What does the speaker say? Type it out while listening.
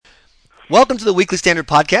Welcome to the Weekly Standard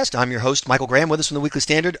Podcast. I'm your host, Michael Graham. With us from the Weekly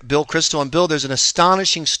Standard, Bill Kristol. And Bill, there's an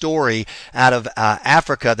astonishing story out of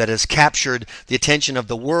Africa that has captured the attention of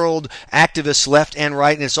the world, activists left and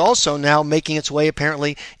right, and it's also now making its way,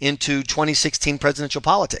 apparently, into 2016 presidential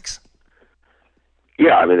politics.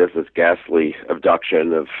 Yeah, I mean, there's this ghastly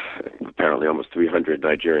abduction of apparently almost 300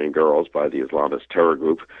 Nigerian girls by the Islamist terror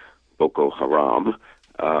group Boko Haram.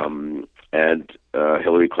 And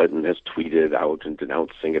Hillary Clinton has tweeted out and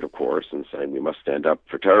denouncing it, of course, and saying we must stand up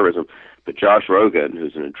for terrorism. But Josh Rogin,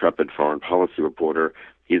 who's an intrepid foreign policy reporter,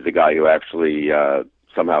 he's the guy who actually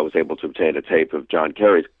somehow was able to obtain a tape of John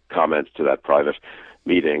Kerry's comments to that private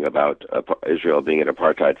meeting about Israel being an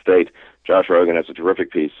apartheid state. Josh Rogin has a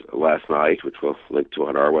terrific piece last night, which we'll link to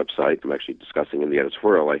on our website. I'm actually discussing in the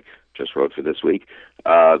editorial I just wrote for this week,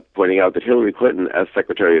 pointing out that Hillary Clinton, as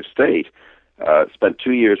Secretary of State, spent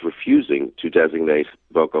 2 years refusing to designate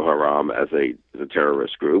Boko Haram as a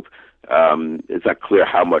terrorist group. It's not clear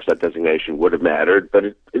how much that designation would have mattered, but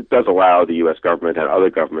it does allow the U.S. government and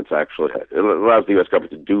other governments it allows the U.S.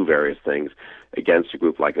 government to do various things against a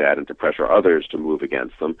group like that and to pressure others to move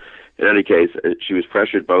against them. In any case, she was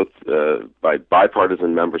pressured both by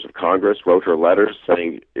bipartisan members of Congress, wrote her letters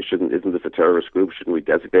saying, isn't this a terrorist group? Shouldn't we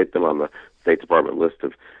designate them on the State Department list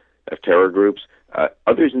of terror groups?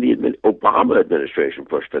 Others in the Obama administration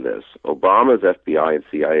pushed for this. Obama's FBI and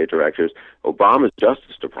CIA directors, Obama's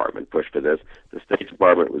Justice Department pushed for this. The State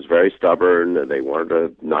Department was very stubborn. They wanted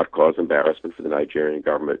to not cause embarrassment for the Nigerian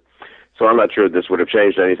government. So I'm not sure this would have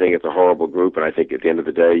changed anything. It's a horrible group, and I think at the end of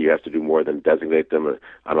the day, you have to do more than designate them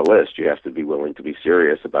on a list. You have to be willing to be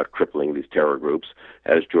serious about crippling these terror groups,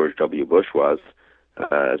 as George W. Bush was,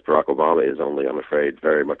 as Barack Obama is only, I'm afraid,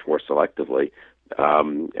 very much more selectively.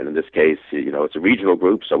 And in this case, it's a regional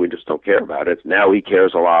group, so we just don't care about it. Now he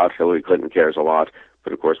cares a lot. Hillary Clinton cares a lot.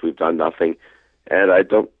 But, of course, we've done nothing. And I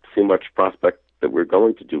don't see much prospect that we're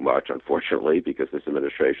going to do much, unfortunately, because this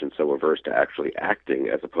administration is so averse to actually acting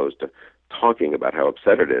as opposed to talking about how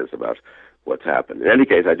upset it is about what's happened. In any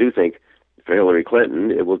case, I do think for Hillary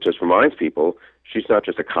Clinton, it will just remind people she's not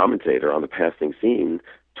just a commentator on the passing scene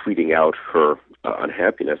tweeting out her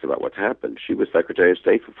unhappiness about what's happened. She was Secretary of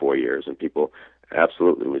State for 4 years, and people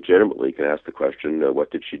absolutely legitimately can ask the question,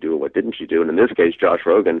 what did she do and what didn't she do? And in this case, Josh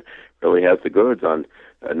Rogin really has the goods on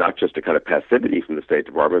not just a kind of passivity from the State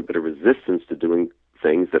Department, but a resistance to doing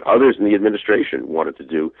things that others in the administration wanted to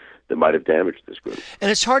do that might have damaged this group.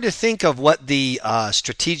 And it's hard to think of what the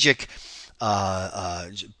strategic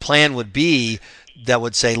plan would be that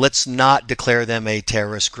would say, let's not declare them a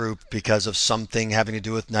terrorist group because of something having to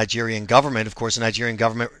do with Nigerian government. Of course, the Nigerian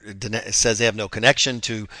government says they have no connection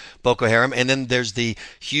to Boko Haram. And then there's the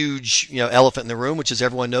huge, elephant in the room, which is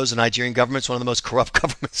everyone knows the Nigerian government's one of the most corrupt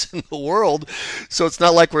governments in the world. So it's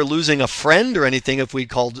not like we're losing a friend or anything if we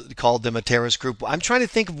called them a terrorist group. I'm trying to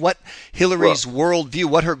think of what Hillary's worldview,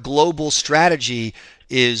 what her global strategy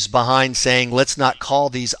is behind saying, let's not call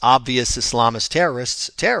these obvious Islamist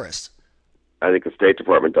terrorists. I think the State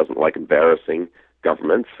Department doesn't like embarrassing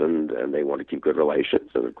governments, and they want to keep good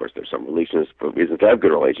relations. And, of course, there's some reasons to have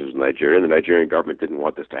good relations with Nigeria. And the Nigerian government didn't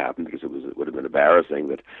want this to happen because it would have been embarrassing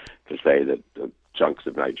to say that chunks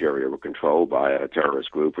of Nigeria were controlled by a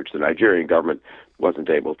terrorist group, which the Nigerian government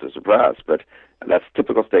wasn't able to suppress. But that's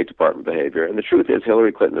typical State Department behavior. And the truth is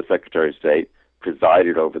Hillary Clinton, the Secretary of State,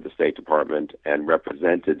 presided over the State Department and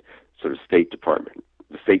represented sort of the State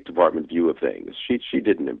Department view of things. She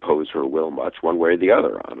didn't impose her will much one way or the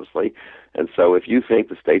other, honestly. And so if you think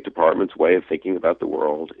the State Department's way of thinking about the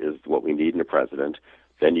world is what we need in a president,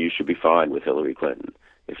 then you should be fine with Hillary Clinton.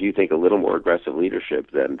 If you think a little more aggressive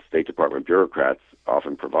leadership than State Department bureaucrats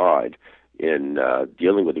often provide in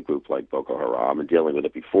dealing with a group like Boko Haram and dealing with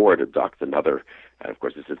it before it abducts another, and of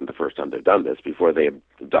course this isn't the first time they've done this, before they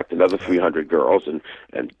abduct another 300 girls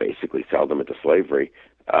and basically sell them into slavery.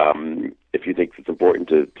 If you think it's important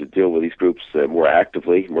to deal with these groups more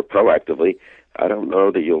actively, more proactively, I don't know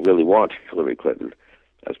that you'll really want Hillary Clinton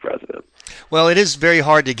as president. Well, it is very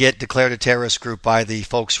hard to get declared a terrorist group by the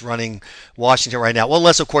folks running Washington right now. Well,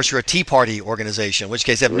 unless, of course, you're a Tea Party organization, in which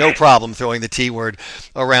case they have no problem throwing the T word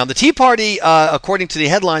around. The Tea Party, according to the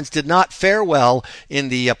headlines, did not fare well in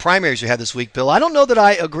the primaries we had this week, Bill. I don't know that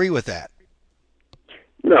I agree with that.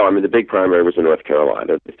 No, I mean, the big primary was in North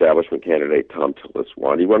Carolina. The establishment candidate, Tom Tillis,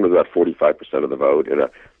 won. He won with about 45% of the vote in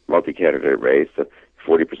a multi-candidate race.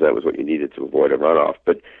 40% was what you needed to avoid a runoff.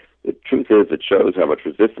 But the truth is, it shows how much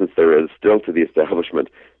resistance there is still to the establishment.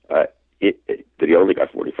 That he only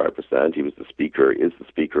got 45%. He was the speaker, is the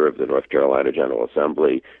speaker of the North Carolina General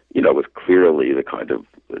Assembly. Was clearly the kind of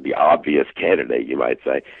the obvious candidate, you might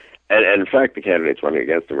say. And in fact, the candidates running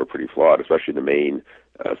against him were pretty flawed, especially the main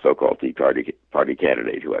so-called Tea Party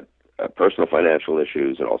candidate who had personal financial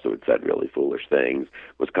issues and also had said really foolish things,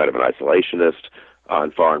 was kind of an isolationist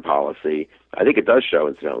on foreign policy. I think it does show,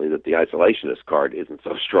 incidentally, that the isolationist card isn't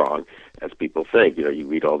so strong as people think. You know, you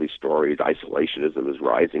read all these stories, isolationism is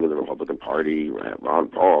rising in the Republican Party,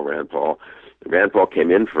 Rand Paul. Rand Paul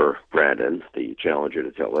came in for Brandon, the challenger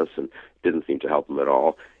to Tillis, and didn't seem to help him at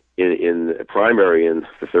all. In a primary in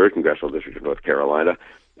the 3rd Congressional District of North Carolina,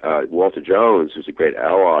 Walter Jones, who's a great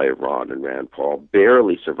ally of Ron and Rand Paul,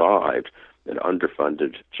 barely survived an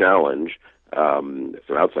underfunded challenge. Some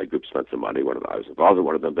outside groups spent some money. I was involved in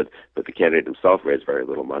one of them, but the candidate himself raised very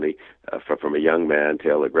little money. From a young man,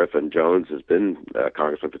 Taylor Griffin. Jones has been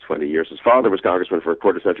congressman for 20 years. His father was congressman for a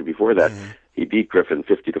quarter century before that. Mm-hmm. He beat Griffin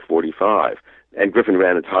 50 to 45, and Griffin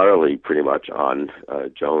ran entirely, pretty much, on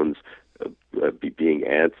Jones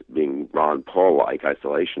being Ron Paul-like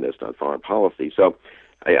isolationist on foreign policy. So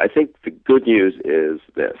I think the good news is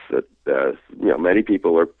this: that many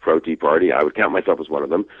people are pro-Tea Party. I would count myself as one of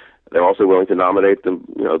them. They're also willing to nominate the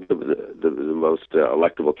most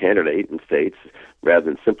electable candidate in states rather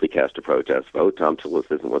than simply cast a protest vote. Tom Tillis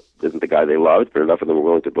isn't the guy they loved, but enough of them are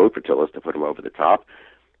willing to vote for Tillis to put him over the top.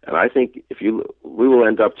 And I think we will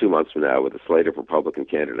end up 2 months from now with a slate of Republican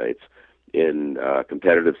candidates in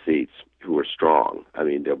competitive seats who are strong. I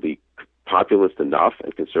mean, they'll be populist enough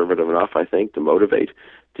and conservative enough, I think, to motivate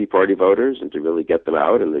Tea Party voters and to really get them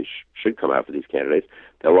out, and they should come out for these candidates.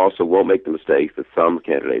 They'll also won't make the mistakes that some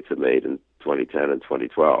candidates have made in 2010 and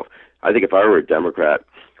 2012. I think if I were a Democrat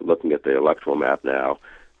looking at the electoral map now,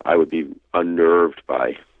 I would be unnerved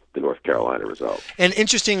by the North Carolina result. And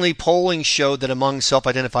interestingly, polling showed that among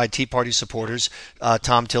self-identified Tea Party supporters,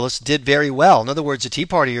 Tom Tillis did very well. In other words, the Tea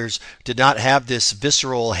Partiers did not have this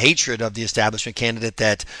visceral hatred of the establishment candidate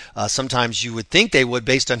that sometimes you would think they would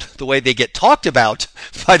based on the way they get talked about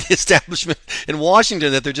by the establishment in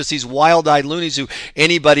Washington, that they're just these wild-eyed loonies who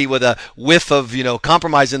anybody with a whiff of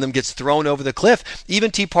compromise in them gets thrown over the cliff.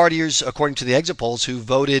 Even Tea Partiers, according to the exit polls, who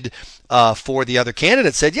voted for the other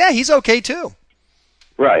candidate said, yeah, he's okay too.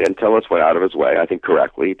 Right, and Tillis went out of his way, I think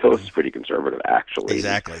correctly. Tillis is pretty conservative, actually.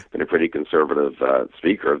 Exactly. He's been a pretty conservative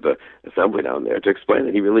speaker of the assembly down there to explain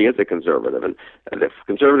that he really is a conservative. And the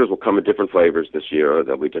conservatives will come in different flavors this year.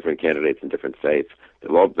 There'll be different candidates in different states.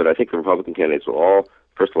 But I think the Republican candidates will all,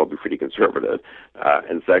 first of all, be pretty conservative.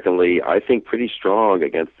 And secondly, I think pretty strong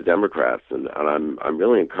against the Democrats. And I'm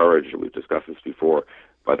really encouraged, and we've discussed this before,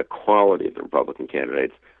 by the quality of the Republican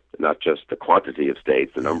candidates, not just the quantity of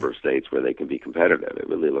states, the number of states where they can be competitive. It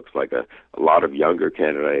really looks like a lot of younger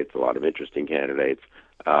candidates, a lot of interesting candidates.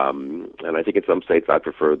 And I think in some states I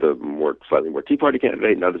prefer the slightly more Tea Party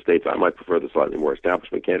candidate. In other states I might prefer the slightly more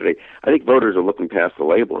establishment candidate. I think voters are looking past the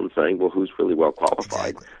label and saying, well, who's really well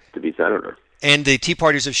qualified to be senator? And the Tea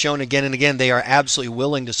Partiers have shown again and again they are absolutely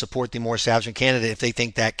willing to support the more establishment candidate if they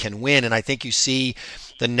think that can win. And I think you see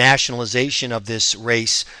the nationalization of this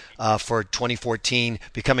race for 2014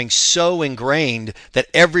 becoming so ingrained that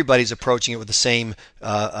everybody's approaching it with the same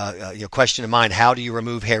question in mind. How do you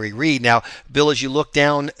remove Harry Reid? Now, Bill, as you look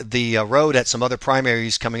down the road at some other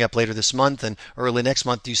primaries coming up later this month and early next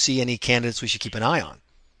month, do you see any candidates we should keep an eye on?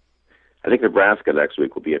 I think Nebraska next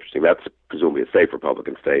week will be interesting. That's presumably a safe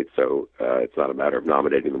Republican state, so it's not a matter of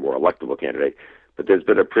nominating the more electable candidate. But there's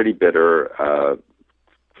been a pretty bitter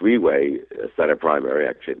three-way Senate primary.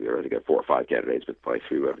 Actually, there are 4 or 5 candidates, but probably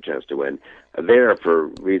 3 who have a chance to win. There, for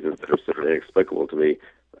reasons that are sort of inexplicable to me,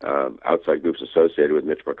 outside groups associated with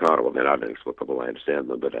Mitch McConnell, well, they're not inexplicable, I understand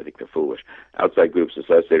them, but I think they're foolish. Outside groups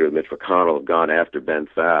associated with Mitch McConnell have gone after Ben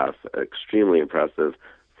Sasse, an extremely impressive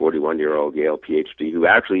 41-year-old Yale PhD, who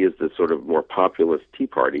actually is the sort of more populist Tea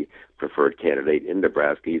Party preferred candidate in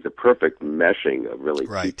Nebraska. He's a perfect meshing of really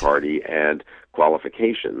Tea Party and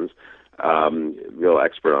qualifications. Real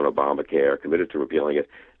expert on Obamacare, committed to repealing it.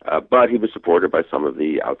 But he was supported by some of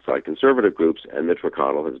the outside conservative groups, and Mitch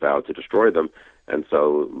McConnell has vowed to destroy them. And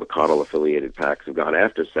so McConnell-affiliated PACs have gone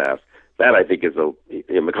after Sasse. That, I think, is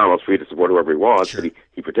McConnell's free to support whoever he wants, but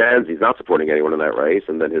he pretends he's not supporting anyone in that race,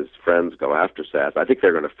 and then his friends go after Sasse. I think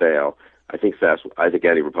they're going to fail. I think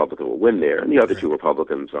any Republican will win there, and the other 2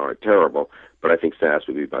 Republicans aren't terrible, but I think Sasse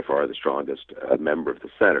would be by far the strongest member of the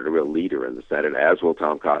Senate, a real leader in the Senate, as will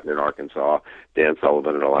Tom Cotton in Arkansas, Dan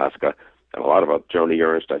Sullivan in Alaska, and a lot of Joni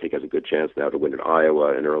Ernst, I think, has a good chance now to win in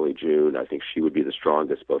Iowa in early June. I think she would be the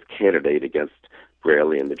strongest both candidate against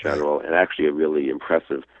Braley in the general, and actually a really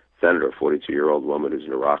impressive senator, a 42-year-old woman who's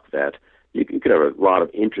an Iraq vet. could have a lot of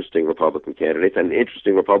interesting Republican candidates and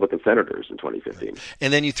interesting Republican senators in 2015.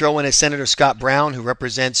 And then you throw in a Senator Scott Brown, who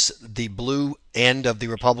represents the blue end of the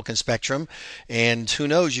Republican spectrum, and who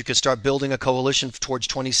knows, you could start building a coalition towards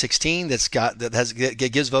 2016 that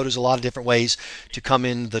gives voters a lot of different ways to come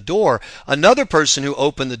in the door. Another person who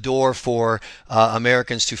opened the door for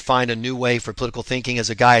Americans to find a new way for political thinking is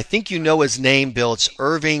a guy, I think you know his name, Bill. It's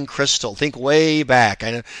Irving Kristol. Think way back.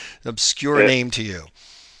 I know, an obscure name to you.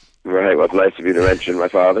 Right. Well, it's nice of you to mention my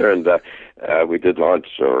father, and we did launch,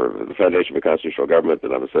 or the Foundation for Constitutional Government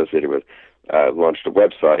that I'm associated with, launched a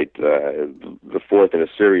website, the fourth in a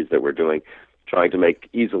series that we're doing, trying to make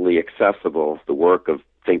easily accessible the work of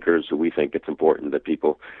thinkers who we think it's important that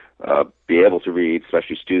people be able to read,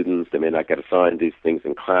 especially students. They may not get assigned these things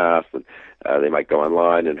in class, and they might go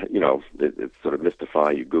online and, it's sort of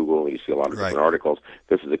mystifying. You Google and you see a lot of different articles.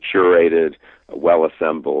 This is a curated,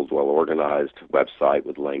 well-assembled, well-organized website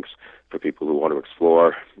with links for people who want to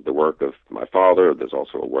explore the work of my father. There's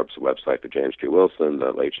also a website for James Q. Wilson,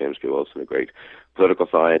 the late James Q. Wilson, a great political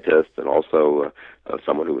scientist, and also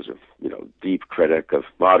someone who was a deep critic of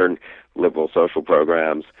modern liberal social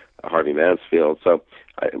programs, Harvey Mansfield. So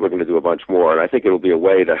we're going to do a bunch more, and I think it will be a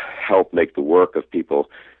way to help make the work of people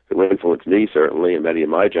who influenced me, certainly, and many in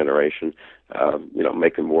my generation,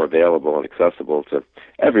 make them more available and accessible to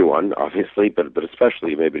everyone, obviously, but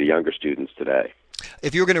especially maybe to younger students today.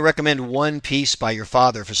 If you were going to recommend one piece by your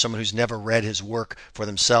father for someone who's never read his work for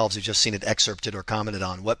themselves, who's just seen it excerpted or commented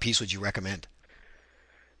on, what piece would you recommend?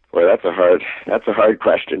 Well, that's a hard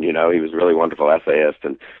question. He was a really wonderful essayist,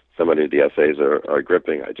 and so many of the essays are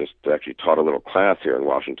gripping. I just actually taught a little class here in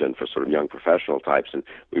Washington for sort of young professional types, and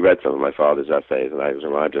we read some of my father's essays, and I was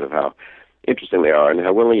reminded of how interesting they are and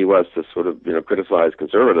how willing he was to sort of criticize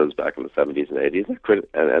conservatives back in the 70s and 80s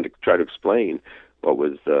and to try to explain what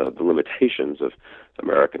was the limitations of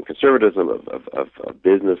American conservatism, of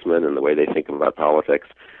businessmen and the way they think about politics.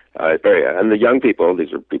 And the young people,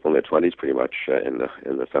 these are people in their 20s pretty much in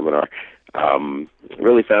the seminar,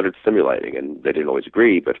 really found it stimulating, and they didn't always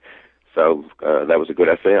agree, but so that was a good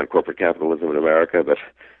essay on corporate capitalism in America. But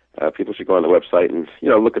people should go on the website and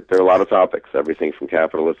look at, there are a lot of topics, everything from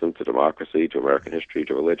capitalism to democracy to American history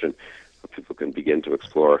to religion. People can begin to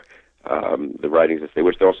explore the writings, if they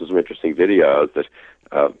wish. There are also some interesting videos that,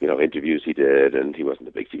 interviews he did, and he wasn't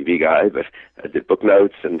a big TV guy, but did book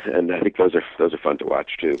notes, and I think those are fun to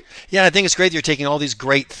watch too. Yeah, I think it's great that you're taking all these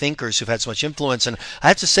great thinkers who've had so much influence, and I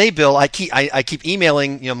have to say, Bill, I keep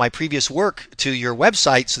emailing my previous work to your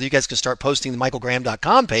website so that you guys can start posting the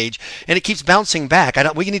michaelgraham.com page, and it keeps bouncing back.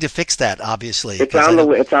 We need to fix that, obviously. It's on the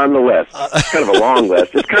list. It's kind of a long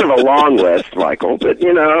list. It's kind of a long list, Michael, but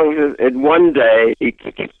in one day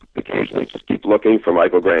occasionally just keep looking for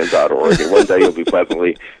michaelgraham.org, and one day you'll be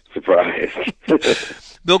pleasantly surprised.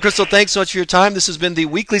 Bill Kristol, thanks so much for your time. This has been the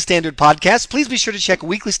Weekly Standard Podcast. Please be sure to check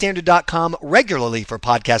weeklystandard.com regularly for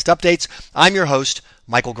podcast updates. I'm your host,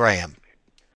 Michael Graham.